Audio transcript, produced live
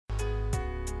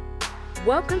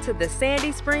Welcome to the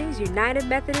Sandy Springs United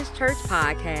Methodist Church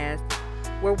podcast,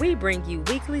 where we bring you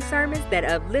weekly sermons that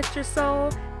uplift your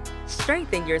soul,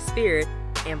 strengthen your spirit,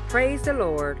 and praise the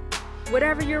Lord.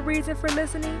 Whatever your reason for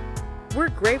listening, we're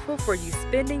grateful for you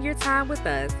spending your time with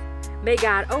us. May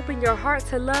God open your heart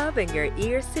to love and your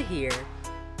ears to hear.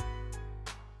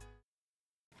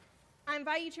 I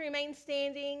invite you to remain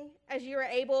standing as you are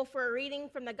able for a reading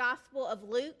from the Gospel of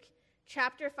Luke,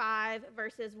 chapter 5,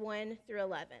 verses 1 through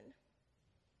 11.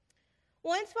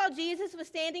 Once while Jesus was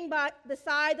standing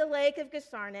beside the lake of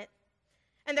Gennesaret,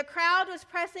 and the crowd was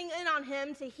pressing in on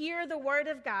him to hear the word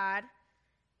of God,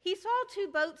 he saw two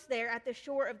boats there at the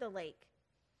shore of the lake.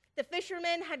 The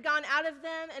fishermen had gone out of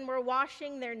them and were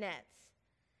washing their nets.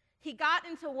 He got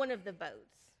into one of the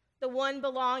boats, the one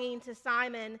belonging to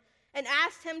Simon, and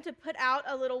asked him to put out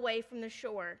a little way from the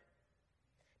shore.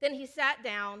 Then he sat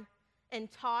down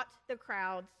and taught the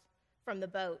crowds from the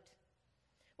boat.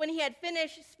 When he had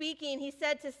finished speaking, he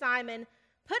said to Simon,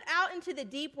 "Put out into the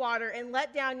deep water and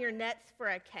let down your nets for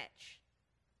a catch."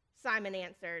 Simon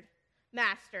answered,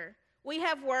 "Master, we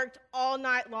have worked all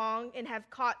night long and have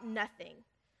caught nothing.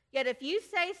 Yet if you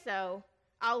say so,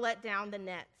 I'll let down the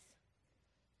nets."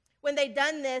 When they'd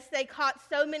done this, they caught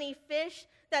so many fish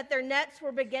that their nets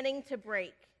were beginning to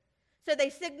break. So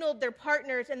they signaled their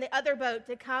partners in the other boat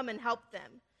to come and help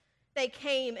them. They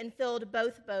came and filled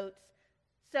both boats,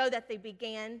 so that they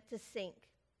began to sink.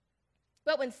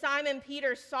 But when Simon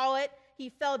Peter saw it, he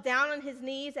fell down on his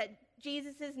knees at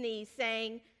Jesus' knees,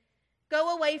 saying,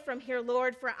 "Go away from here,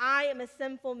 Lord, for I am a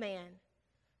sinful man."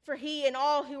 For he and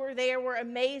all who were there were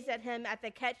amazed at him at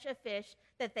the catch of fish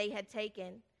that they had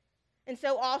taken. And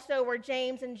so also were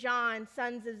James and John,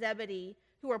 sons of Zebedee,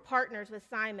 who were partners with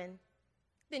Simon.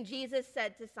 Then Jesus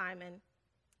said to Simon,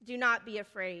 "Do not be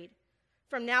afraid.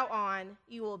 From now on,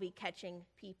 you will be catching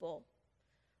people."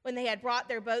 When they had brought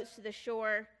their boats to the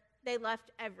shore, they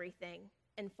left everything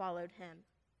and followed him.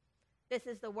 This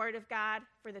is the word of God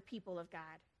for the people of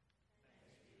God.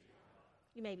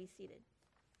 You may be seated.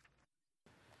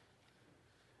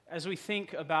 As we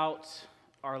think about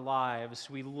our lives,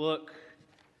 we look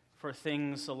for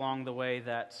things along the way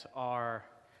that are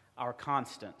our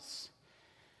constants.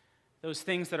 Those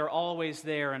things that are always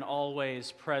there and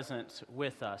always present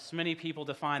with us. Many people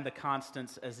define the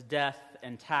constants as death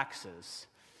and taxes.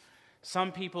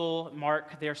 Some people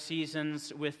mark their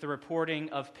seasons with the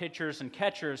reporting of pitchers and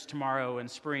catchers tomorrow in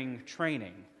spring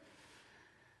training.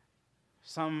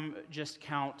 Some just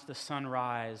count the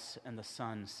sunrise and the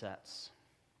sun sets.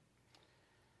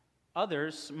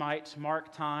 Others might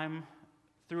mark time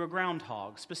through a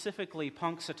groundhog, specifically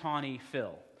Punxsutawney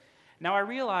Phil. Now, I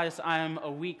realize I'm a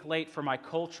week late for my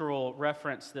cultural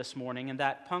reference this morning, and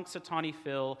that Punxsutawney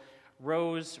Phil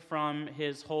rose from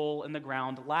his hole in the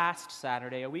ground last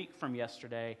Saturday, a week from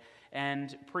yesterday,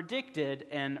 and predicted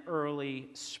an early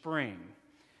spring.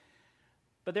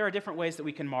 But there are different ways that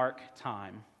we can mark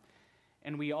time,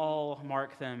 and we all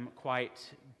mark them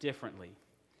quite differently.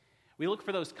 We look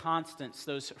for those constants,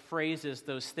 those phrases,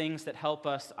 those things that help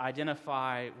us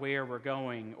identify where we're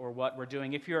going or what we're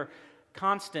doing. If your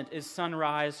constant is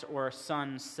sunrise or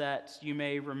sunset, you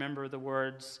may remember the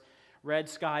words, "Red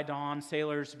sky dawn,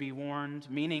 sailors be warned,"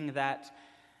 meaning that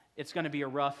it's going to be a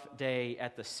rough day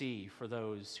at the sea for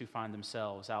those who find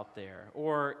themselves out there.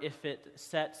 Or if it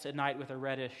sets at night with a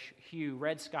reddish hue,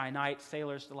 red sky night,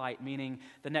 sailor's delight, meaning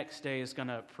the next day is going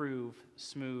to prove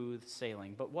smooth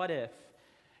sailing. But what if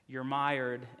you're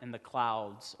mired in the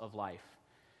clouds of life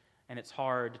and it's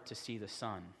hard to see the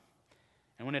sun?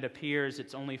 And when it appears,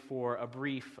 it's only for a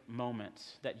brief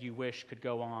moment that you wish could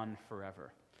go on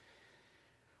forever.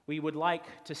 We would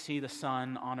like to see the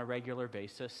sun on a regular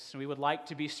basis. We would like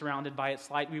to be surrounded by its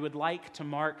light. We would like to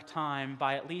mark time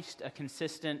by at least a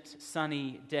consistent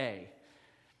sunny day,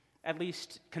 at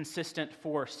least consistent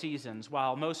 4 seasons.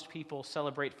 While most people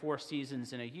celebrate 4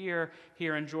 seasons in a year,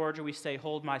 here in Georgia we say,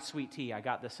 "Hold my sweet tea, I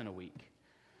got this in a week."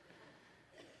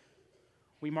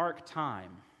 We mark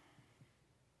time.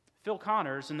 Phil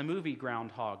Connors in the movie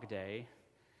Groundhog Day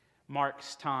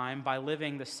marks time by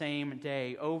living the same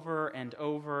day over and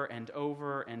over and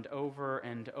over and over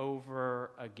and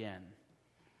over again.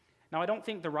 Now, I don't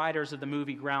think the writers of the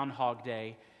movie Groundhog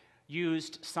Day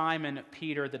used Simon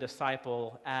Peter the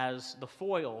disciple as the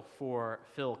foil for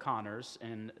Phil Connors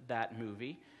in that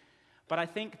movie, but I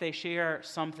think they share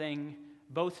something,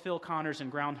 both Phil Connors in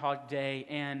Groundhog Day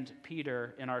and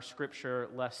Peter in our scripture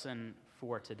lesson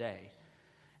for today.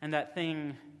 And that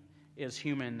thing is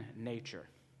human nature.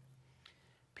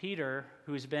 Peter,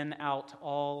 who's been out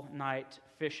all night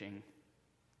fishing,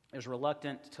 is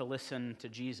reluctant to listen to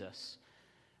Jesus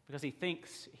because he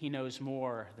thinks he knows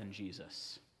more than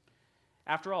Jesus.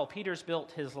 After all, Peter's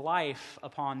built his life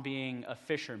upon being a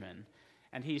fisherman,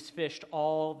 and he's fished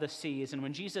all the seas. And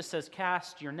when Jesus says,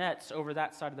 cast your nets over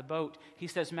that side of the boat, he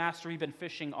says, Master, we've been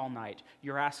fishing all night.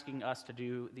 You're asking us to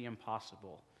do the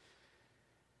impossible.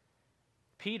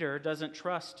 Peter doesn't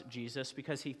trust Jesus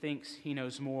because he thinks he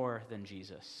knows more than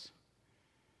Jesus.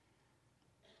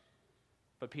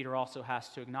 But Peter also has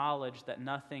to acknowledge that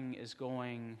nothing is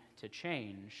going to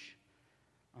change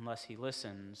unless he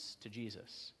listens to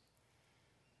Jesus,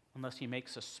 unless he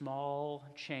makes a small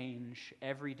change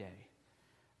every day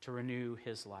to renew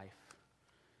his life.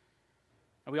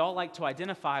 And we all like to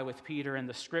identify with Peter in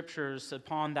the scriptures,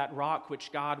 upon that rock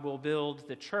which God will build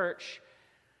the church.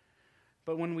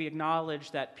 But when we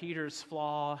acknowledge that Peter's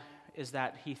flaw is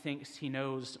that he thinks he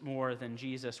knows more than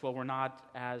Jesus, well, we're not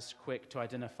as quick to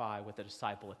identify with the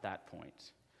disciple at that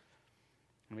point.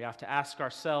 And we have to ask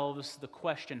ourselves the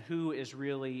question, who is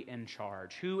really in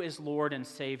charge? Who is Lord and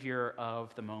Savior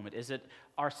of the moment? Is it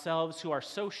ourselves who are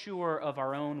so sure of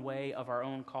our own way, of our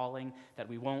own calling, that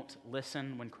we won't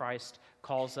listen when Christ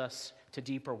calls us to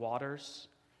deeper waters?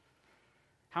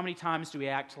 How many times do we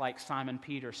act like Simon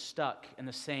Peter, stuck in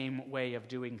the same way of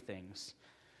doing things?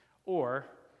 Or,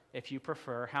 if you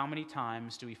prefer, how many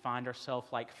times do we find ourselves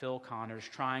like Phil Connors,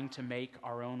 trying to make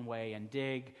our own way and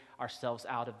dig ourselves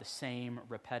out of the same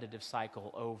repetitive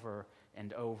cycle over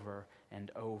and over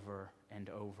and over and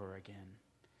over again?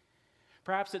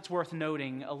 Perhaps it's worth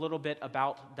noting a little bit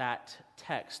about that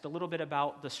text, a little bit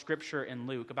about the scripture in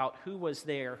Luke, about who was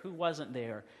there, who wasn't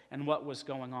there, and what was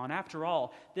going on. After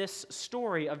all, this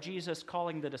story of Jesus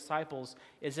calling the disciples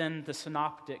is in the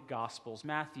synoptic gospels,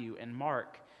 Matthew and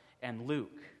Mark and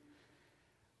Luke.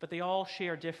 But they all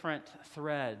share different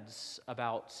threads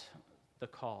about the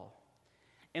call.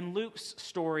 In Luke's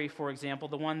story, for example,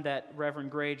 the one that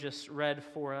Reverend Gray just read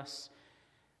for us,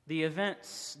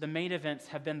 the main events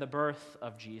have been the birth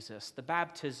of Jesus, the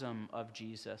baptism of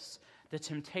Jesus, the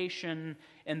temptation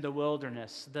in the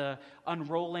wilderness, the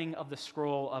unrolling of the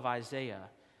scroll of Isaiah,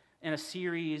 and a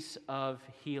series of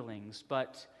healings.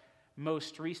 But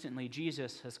most recently,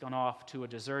 Jesus has gone off to a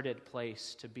deserted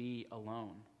place to be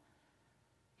alone.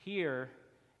 Here,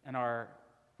 in our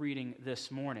reading this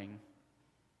morning,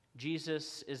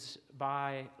 Jesus is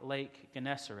by Lake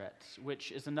Gennesaret,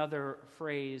 which is another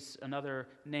phrase, another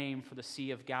name for the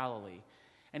Sea of Galilee.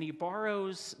 And he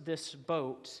borrows this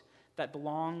boat that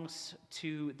belongs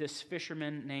to this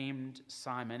fisherman named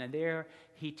Simon. And there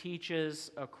he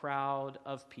teaches a crowd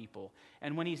of people.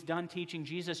 And when he's done teaching,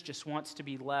 Jesus just wants to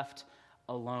be left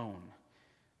alone.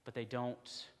 But they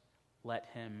don't let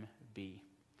him be.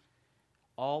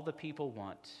 All the people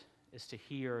want is to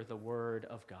hear the word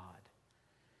of God.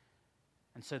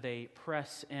 And so they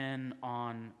press in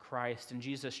on Christ, and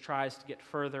Jesus tries to get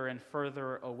further and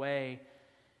further away,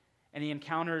 and he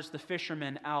encounters the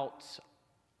fishermen out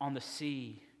on the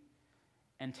sea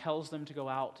and tells them to go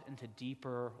out into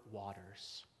deeper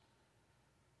waters.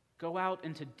 Go out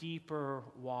into deeper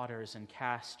waters and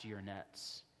cast your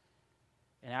nets.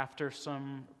 And after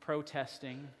some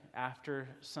protesting, after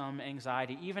some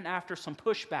anxiety, even after some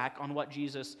pushback on what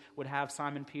Jesus would have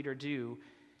Simon Peter do,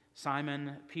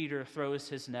 Simon Peter throws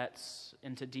his nets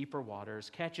into deeper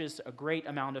waters, catches a great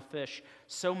amount of fish,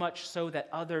 so much so that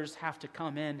others have to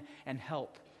come in and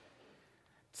help.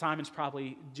 Simon's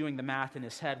probably doing the math in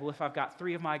his head. Well, if I've got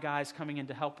 3 of my guys coming in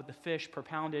to help with the fish per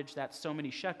poundage, that's so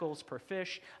many shekels per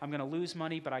fish. I'm going to lose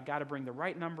money, but I got to bring the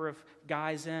right number of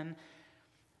guys in.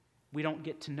 We don't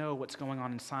get to know what's going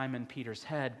on in Simon Peter's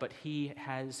head, but he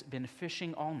has been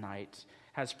fishing all night,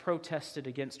 has protested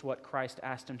against what Christ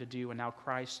asked him to do, and now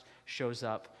Christ shows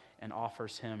up and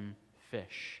offers him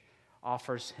fish,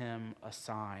 offers him a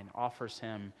sign, offers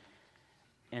him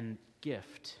a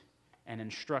gift, an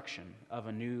instruction of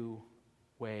a new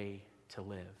way to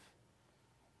live.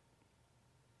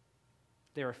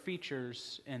 There are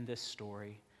features in this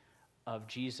story of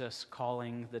Jesus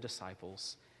calling the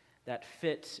disciples that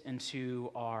fit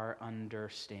into our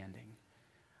understanding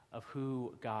of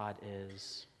who God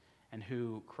is and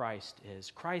who Christ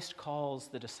is. Christ calls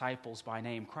the disciples by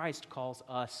name. Christ calls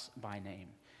us by name.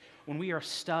 When we are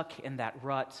stuck in that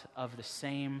rut of the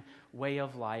same way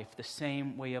of life, the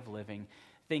same way of living,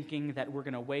 thinking that we're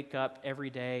going to wake up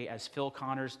every day as Phil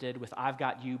Connors did with I've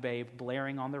Got You, Babe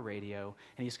blaring on the radio,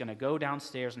 and he's going to go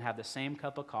downstairs and have the same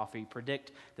cup of coffee,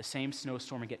 predict the same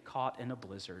snowstorm, and get caught in a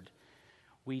blizzard.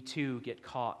 We too get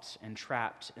caught and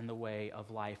trapped in the way of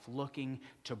life, looking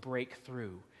to break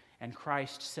through. And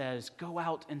Christ says, go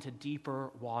out into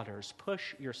deeper waters.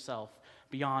 Push yourself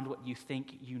beyond what you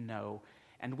think you know.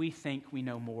 And we think we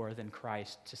know more than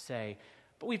Christ to say,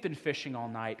 but we've been fishing all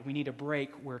night. We need a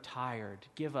break. We're tired.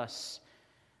 Give us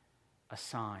a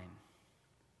sign.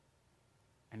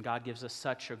 And God gives us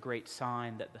such a great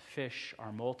sign that the fish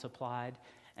are multiplied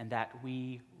and that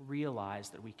we realize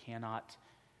that we cannot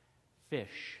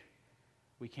fish,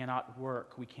 we cannot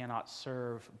work, we cannot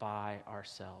serve by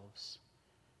ourselves.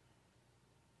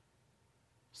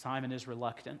 Simon is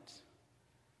reluctant,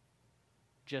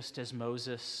 just as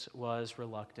Moses was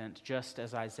reluctant, just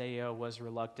as Isaiah was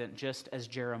reluctant, just as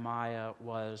Jeremiah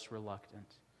was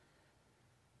reluctant.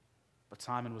 But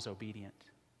Simon was obedient.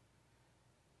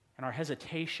 And our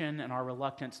hesitation and our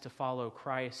reluctance to follow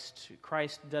Christ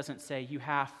doesn't say you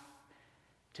have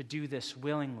to do this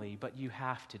willingly, but you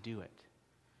have to do it.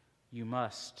 You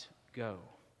must go.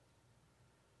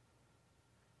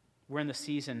 We're in the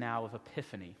season now of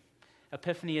Epiphany.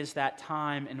 Epiphany is that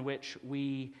time in which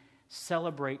we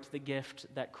celebrate the gift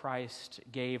that Christ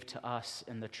gave to us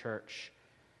in the church.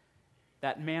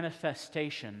 That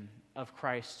manifestation of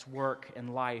Christ's work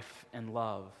and life and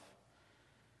love.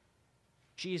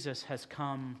 Jesus has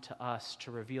come to us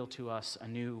to reveal to us a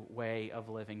new way of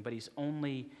living, but he's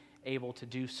only able to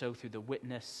do so through the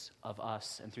witness of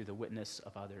us and through the witness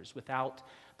of others. Without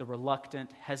the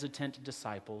reluctant, hesitant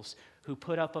disciples who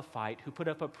put up a fight, who put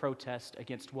up a protest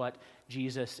against what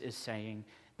Jesus is saying,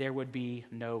 there would be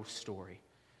no story.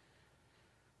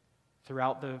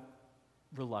 Throughout the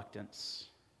reluctance,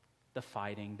 the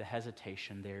fighting, the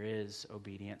hesitation, there is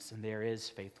obedience and there is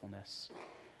faithfulness.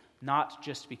 Not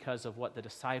just because of what the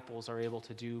disciples are able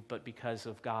to do, but because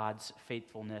of God's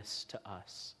faithfulness to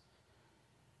us.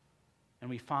 And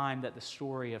we find that the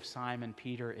story of Simon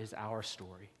Peter is our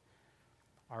story.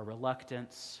 Our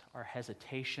reluctance, our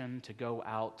hesitation to go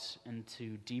out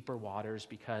into deeper waters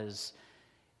because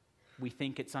we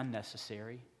think it's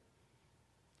unnecessary.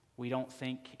 We don't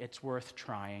think it's worth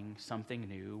trying something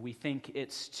new. We think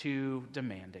it's too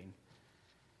demanding.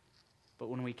 But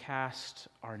when we cast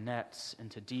our nets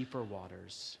into deeper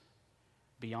waters,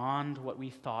 beyond what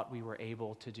we thought we were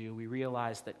able to do, we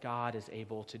realize that God is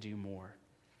able to do more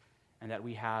and that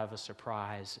we have a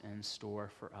surprise in store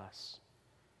for us.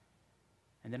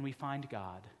 And then we find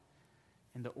God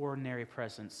in the ordinary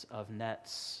presence of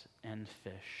nets and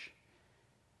fish.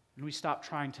 And we stop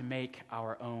trying to make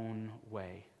our own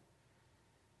way.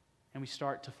 And we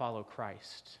start to follow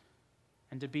Christ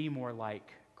and to be more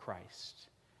like Christ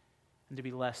and to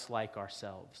be less like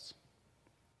ourselves.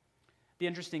 The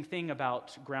interesting thing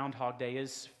about Groundhog Day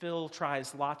is Phil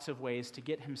tries lots of ways to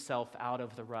get himself out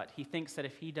of the rut. He thinks that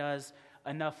if he does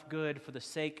enough good for the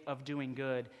sake of doing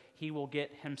good, he will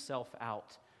get himself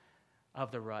out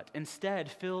of the rut.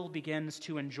 Instead, Phil begins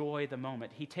to enjoy the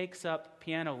moment. He takes up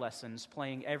piano lessons,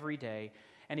 playing every day,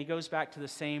 and he goes back to the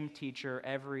same teacher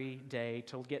every day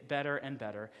to get better and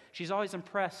better. She's always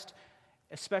impressed,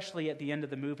 especially at the end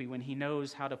of the movie when he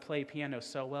knows how to play piano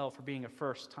so well for being a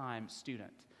first-time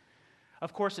student.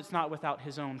 Of course, it's not without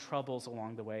his own troubles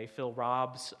along the way. Phil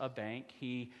robs a bank.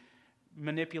 He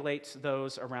manipulates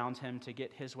those around him to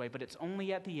get his way. But it's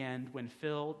only at the end when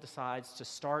Phil decides to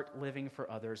start living for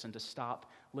others and to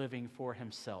stop living for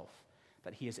himself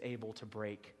that he is able to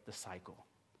break the cycle.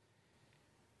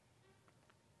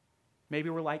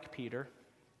 Maybe we're like Peter.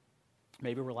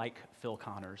 Maybe we're like Phil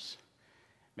Connors.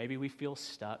 Maybe we feel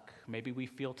stuck. Maybe we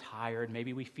feel tired.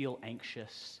 Maybe we feel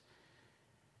anxious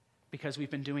because we've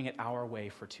been doing it our way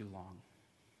for too long.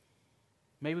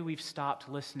 Maybe we've stopped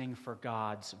listening for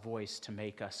God's voice to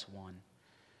make us one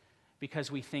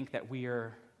because we think that we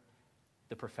are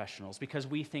the professionals, because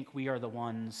we think we are the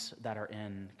ones that are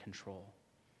in control.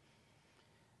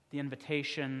 The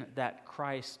invitation that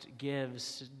Christ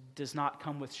gives does not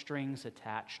come with strings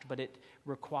attached, but it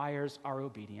requires our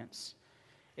obedience.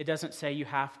 It doesn't say you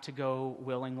have to go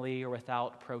willingly or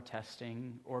without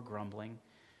protesting or grumbling.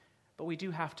 But we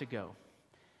do have to go,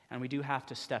 and we do have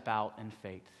to step out in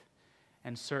faith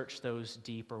and search those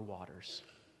deeper waters.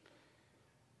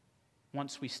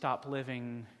 Once we stop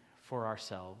living for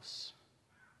ourselves,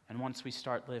 and once we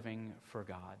start living for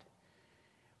God,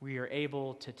 we are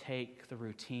able to take the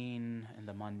routine and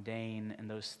the mundane and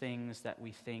those things that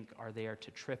we think are there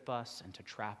to trip us and to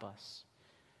trap us,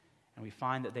 and we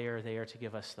find that they are there to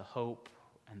give us the hope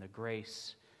and the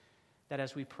grace that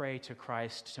as we pray to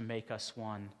Christ to make us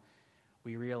one,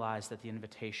 we realize that the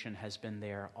invitation has been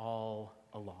there all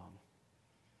along.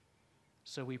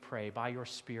 So we pray, by your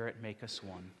Spirit, make us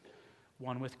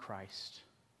one with Christ,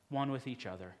 one with each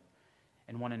other,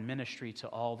 and one in ministry to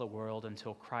all the world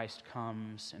until Christ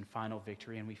comes in final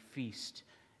victory and we feast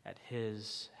at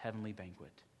his heavenly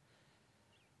banquet.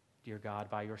 Dear God,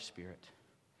 by your Spirit,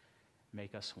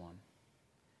 make us one.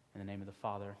 In the name of the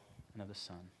Father, and of the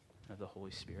Son, and of the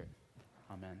Holy Spirit.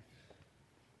 Amen.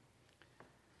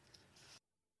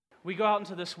 We go out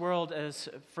into this world as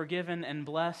forgiven and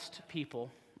blessed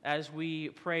people as we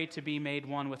pray to be made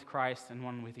one with Christ and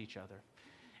one with each other.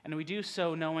 And we do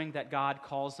so knowing that God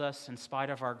calls us in spite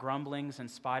of our grumblings, in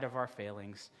spite of our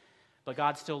failings. But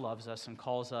God still loves us and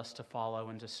calls us to follow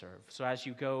and to serve. So as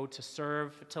you go to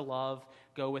serve, to love,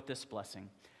 go with this blessing.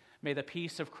 May the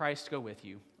peace of Christ go with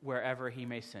you wherever he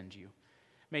may send you.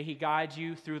 May he guide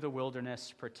you through the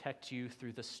wilderness, protect you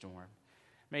through the storm.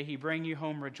 May he bring you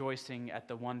home rejoicing at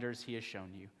the wonders he has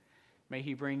shown you. May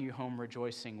he bring you home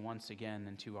rejoicing once again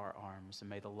into our arms. And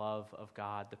may the love of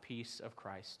God, the peace of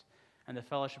Christ, and the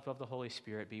fellowship of the Holy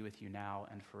Spirit be with you now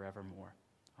and forevermore.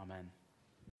 Amen.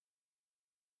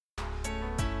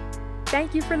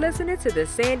 Thank you for listening to the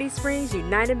Sandy Springs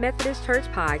United Methodist Church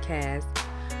podcast.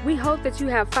 We hope that you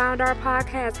have found our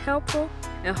podcast helpful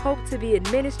and hope to be in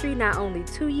ministry not only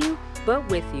to you, but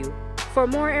with you. For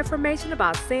more information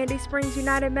about Sandy Springs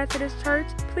United Methodist Church,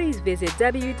 please visit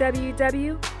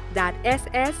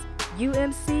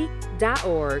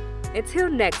www.ssumc.org. Until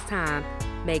next time,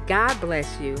 may God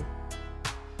bless you.